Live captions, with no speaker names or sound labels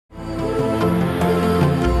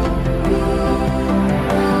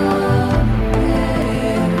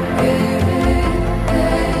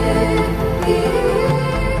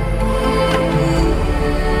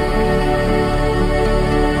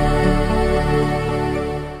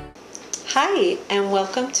Hi, and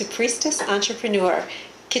welcome to Priestess Entrepreneur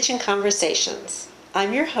Kitchen Conversations.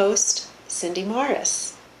 I'm your host, Cindy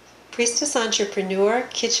Morris. Priestess Entrepreneur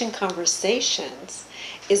Kitchen Conversations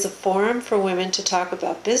is a forum for women to talk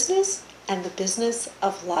about business and the business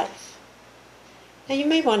of life. Now, you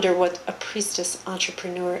may wonder what a priestess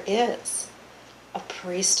entrepreneur is. A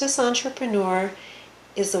priestess entrepreneur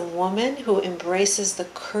is a woman who embraces the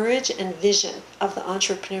courage and vision of the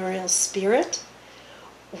entrepreneurial spirit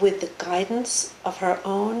with the guidance of her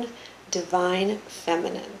own divine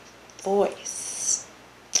feminine voice.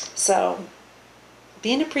 So,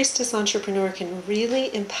 being a priestess entrepreneur can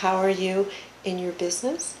really empower you in your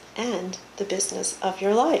business and the business of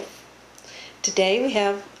your life. Today we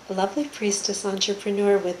have a lovely priestess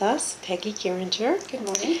entrepreneur with us, Peggy Goehringer. Good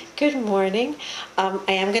morning. Good morning. I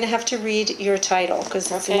am going to have to read your title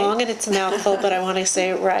because it's long and it's a mouthful, but I want to say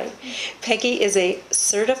it right. Peggy is a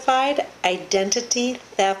certified identity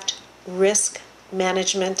theft risk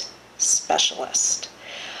management specialist.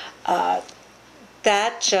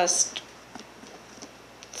 That just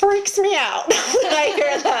freaks me out when I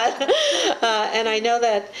hear that. And I know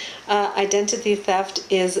that identity theft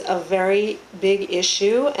is a very big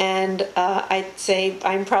issue, and I'd say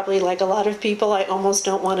I'm probably like a lot of people, I almost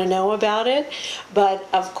don't want to know about it. But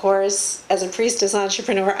of course, as a priestess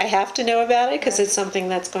entrepreneur, I have to know about it because it's something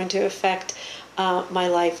that's going to affect my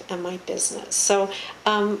life and my business. So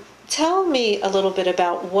tell me a little bit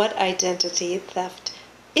about what identity theft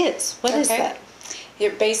is. What is that?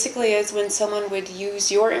 It basically is when someone would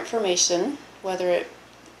use your information, whether it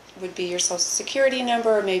would be your social security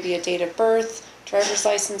number or maybe a date of birth, driver's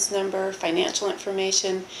license number, financial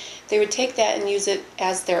information. They would take that and use it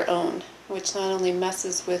as their own, which not only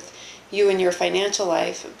messes with you and your financial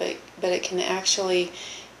life, but it can actually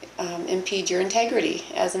impede your integrity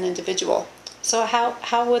as an individual. So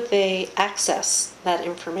how would they access that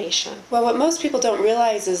information? Well, what most people don't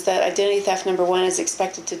realize is that identity theft number one is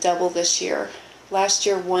expected to double this year. Last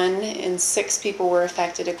year, 1 in 6 people were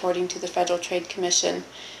affected, according to the Federal Trade Commission,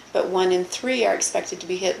 but 1 in 3 are expected to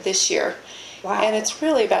be hit this year. Wow. And it's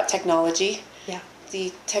really about technology. Yeah.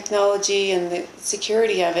 The technology and the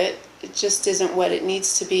security of it just isn't what it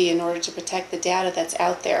needs to be in order to protect the data that's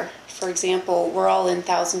out there. For example, we're all in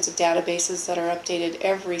thousands of databases that are updated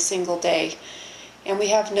every single day, and we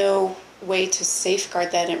have no way to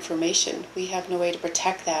safeguard that information. We have no way to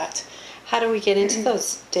protect that. How do we get into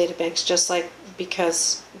those databanks? Just like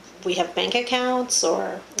because we have bank accounts,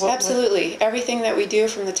 or what? Absolutely. Everything that we do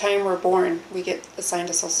from the time we're born, we get assigned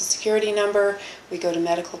a social security number, we go to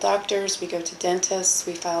medical doctors, we go to dentists,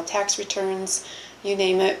 we file tax returns, you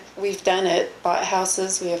name it, we've done it, bought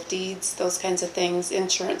houses, we have deeds, those kinds of things,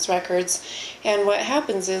 insurance records. And what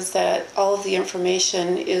happens is that all of the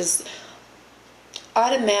information is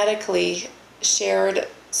automatically shared,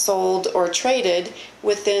 sold, or traded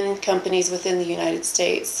within companies within the United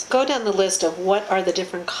States. Go down the list of what are the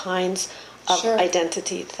different kinds of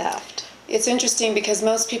identity theft. It's interesting because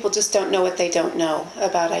most people just don't know what they don't know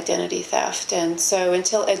about identity theft. And so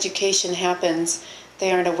until education happens,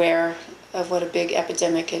 they aren't aware of what a big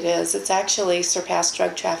epidemic it is. It's actually surpassed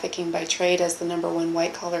drug trafficking by trade as the #1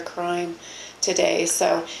 white-collar crime today.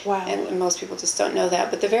 So, wow. And most people just don't know that.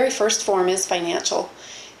 But the very first form is financial.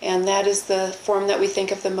 And that is the form that we think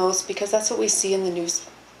of the most because that's what we see in the news.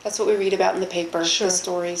 That's what we read about in the paper, Sure. The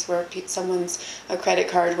stories where someone's credit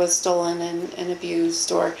card was stolen and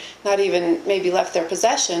abused, or not even maybe left their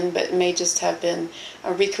possession, but may just have been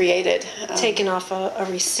recreated. Taken off a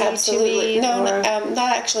receipt? Absolutely. You mean, no,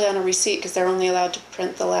 not actually on a receipt, because they're only allowed to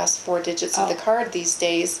print the last 4 digits of the card these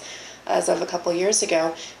days, as of a couple years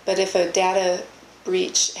ago. But if a data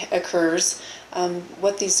breach occurs,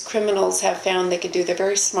 what these criminals have found they could do, they're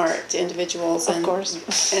very smart individuals. Of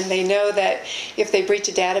course. And they know that if they breach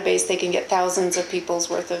a database, they can get thousands of people's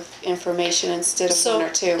worth of information instead of 1 or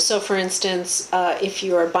 2. So for instance, if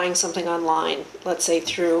you are buying something online, let's say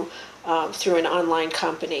through an online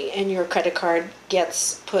company, and your credit card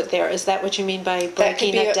gets put there, is that what you mean by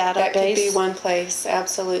breaking a database? That could be one place,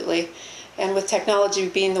 absolutely. And with technology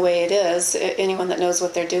being the way it is, anyone that knows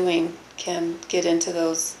what they're doing can get into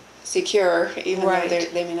those secure, even though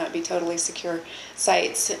they may not be totally secure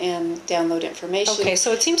sites, and download information. Okay,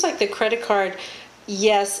 so it seems like the credit card,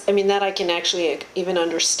 yes, I mean, that I can actually even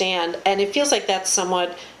understand. And it feels like that's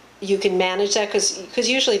somewhat, you can manage that because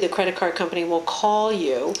usually the credit card company will call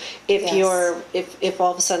you if if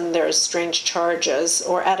all of a sudden there's strange charges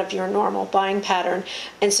or out of your normal buying pattern,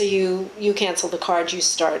 and so you cancel the card, you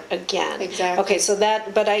start again. Exactly. Okay, so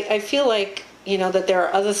that, but I feel like that there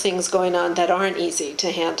are other things going on that aren't easy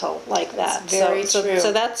to handle like that. That's very true.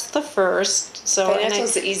 So that's the first. So financial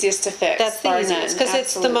is the easiest to fix. that's the easiest because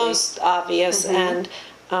it's the most obvious, and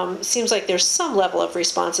seems like there's some level of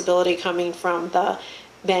responsibility coming from the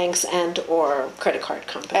banks and or credit card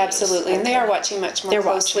companies. Absolutely, and they are watching much more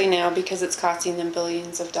closely now because it's costing them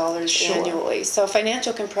billions of dollars annually. So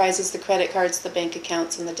financial comprises the credit cards, the bank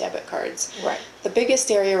accounts, and the debit cards. Right. The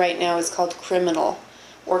biggest area right now is called criminal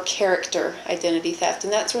or character identity theft,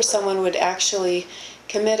 and that's where someone would actually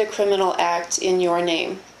commit a criminal act in your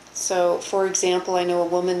name. So, for example, I know a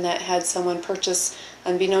woman that had someone purchase,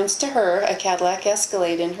 unbeknownst to her, a Cadillac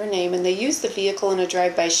Escalade in her name, and they used the vehicle in a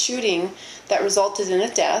drive-by shooting that resulted in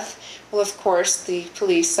a death. Well, of course, the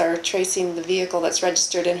police are tracing the vehicle that's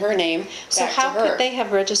registered in her name back to her. So how could they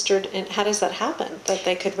have registered, and how does that happen, that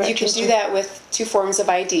they could register? You can do that with two forms of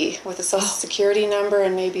ID, with a social security number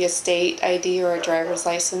and maybe a state ID or a driver's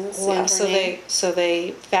license in her name. So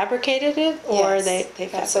they fabricated it, or Yes, they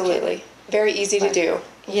fabricated absolutely. it? Very easy to do.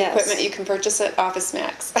 Yes. Equipment you can purchase at Office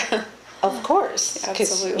Max. Of course. 'Cause,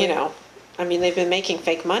 Absolutely. I mean, they've been making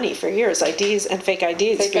fake money for years, IDs and fake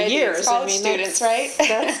IDs Fake for IDs, years. college students, right?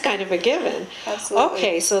 That's kind of a given. Absolutely.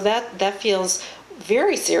 Okay, so that feels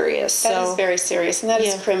very serious. That is very serious, and that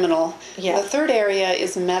is criminal. Yeah. The third area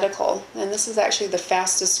is medical, and this is actually the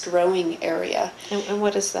fastest growing area. And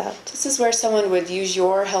what is that? This is where someone would use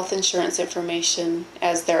your health insurance information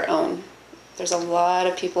as their own. There's a lot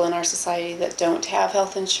of people in our society that don't have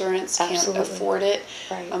health insurance, can't afford it,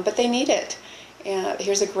 Right. But they need it.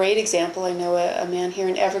 Here's a great example. I know a man here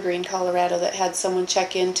in Evergreen, Colorado, that had someone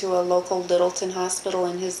check into a local Littleton hospital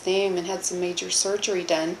in his name and had some major surgery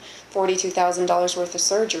done, $42,000 worth of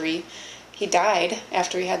surgery. He died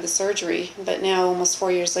after he had the surgery, but now, almost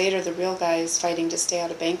 4 years later, the real guy is fighting to stay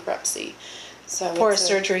out of bankruptcy. So For a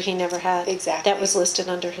surgery he never had. Exactly. That was listed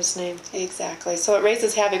under his name. Exactly. So it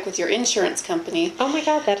raises havoc with your insurance company. Oh my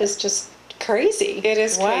God, that is just crazy. It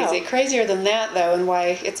is crazy. Crazier than that, though, and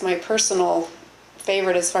why it's my personal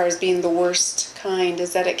favorite as far as being the worst kind,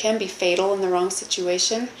 is that it can be fatal in the wrong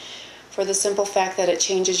situation for the simple fact that it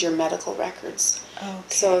changes your medical records. Okay.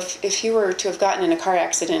 So if you were to have gotten in a car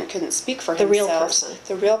accident, couldn't speak for himself,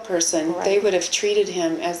 the real person, Right. they would have treated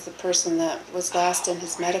him as the person that was last in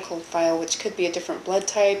his medical file, which could be a different blood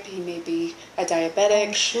type. He may be a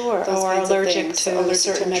diabetic, Sure, those or kinds of allergic things. to Allergic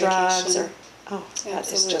certain to drugs. medication.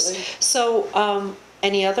 That is just... Absolutely. So,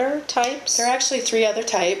 any other types? There are actually 3 other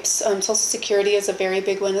types. Social Security is a very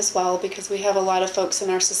big one as well, because we have a lot of folks in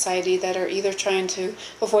our society that are either trying to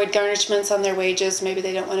avoid garnishments on their wages, maybe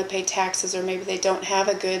they don't want to pay taxes, or maybe they don't have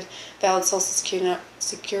a good valid Social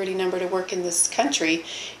Security number to work in this country,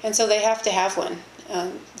 and so they have to have one.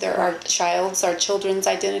 Our children's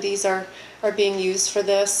identities are being used for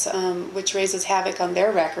this, which raises havoc on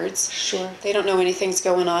their records. Sure. They don't know anything's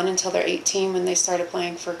going on until they're 18 when they start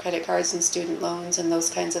applying for credit cards and student loans and those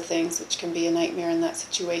kinds of things, which can be a nightmare in that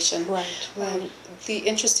situation. Right. The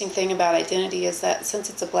interesting thing about identity is that since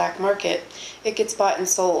it's a black market, it gets bought and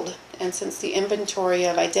sold. And since the inventory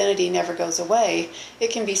of identity never goes away, it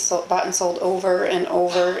can be bought and sold over and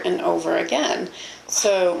over and over again.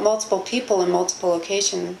 So multiple people in multiple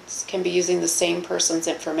locations can be using the same person's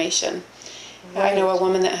information. Right. I know a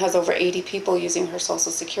woman that has over 80 people using her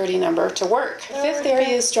Social Security number to work. Fifth area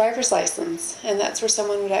is driver's license, and that's where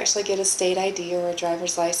someone would actually get a state ID or a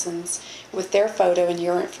driver's license with their photo and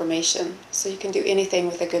your information. So you can do anything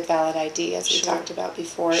with a good valid ID, as we talked about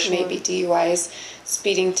before. It may be DUIs,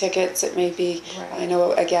 speeding tickets, it may be, I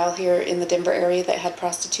know a gal here in the Denver area that had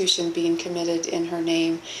prostitution being committed in her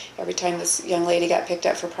name. Every time this young lady got picked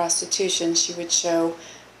up for prostitution, she would show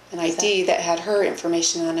an ID that had her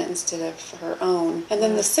information on it instead of her own. And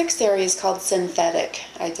then the 6th area is called synthetic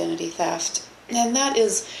identity theft. And that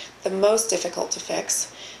is the most difficult to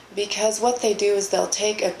fix, because what they do is they'll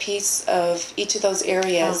take a piece of each of those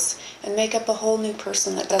areas and make up a whole new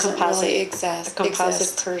person that doesn't really exist. A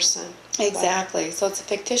composite person. Exactly. Wow. So it's a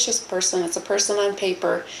fictitious person. It's a person on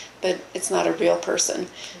paper, but it's not a real person.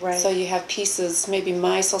 Right. So you have pieces, maybe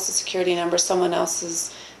my Social Security number, someone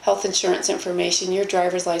else's health insurance information, your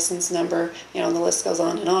driver's license number, and the list goes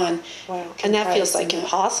on and on. Wow. And that feels like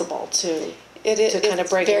impossible to kind of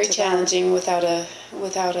break into. It's very challenging without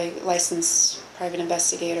a licensed private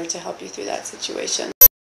investigator to help you through that situation.